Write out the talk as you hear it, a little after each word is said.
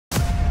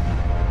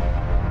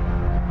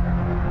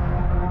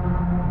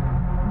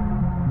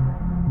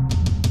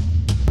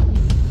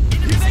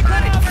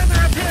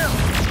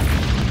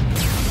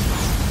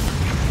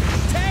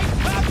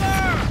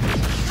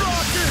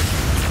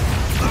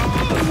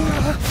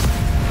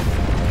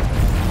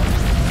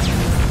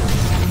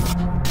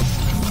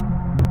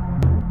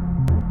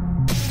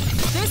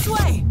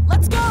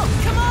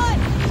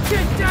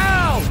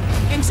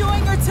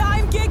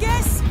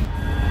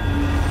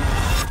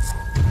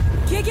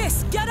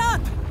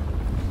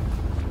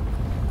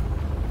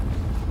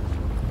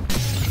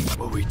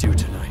do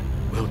tonight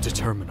will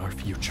determine our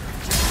future.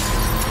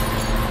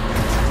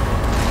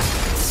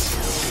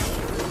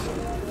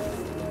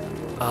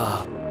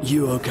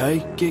 You okay,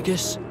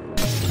 Gigas?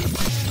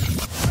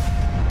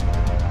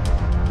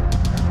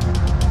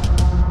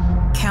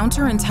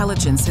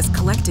 Counterintelligence has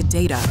collected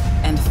data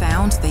and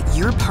found that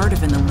you're part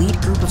of an elite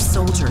group of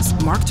soldiers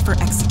marked for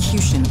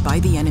execution by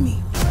the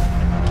enemy.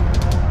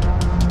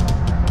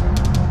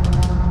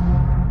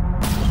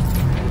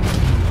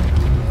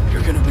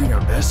 You're gonna bring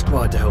our best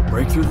squad to help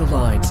break through the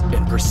lines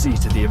and proceed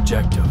to the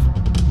objective.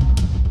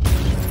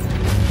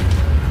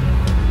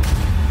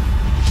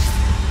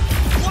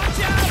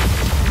 Watch out!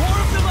 More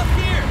of them up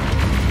here!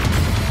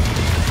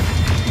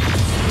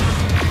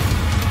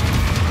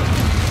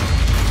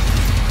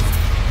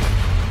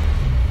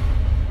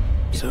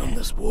 Soon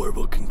this war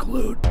will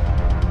conclude.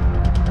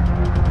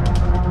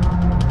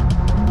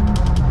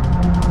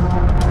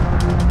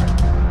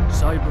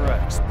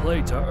 Psyber-X,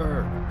 play to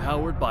earn,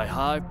 powered by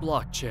Hive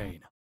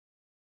Blockchain.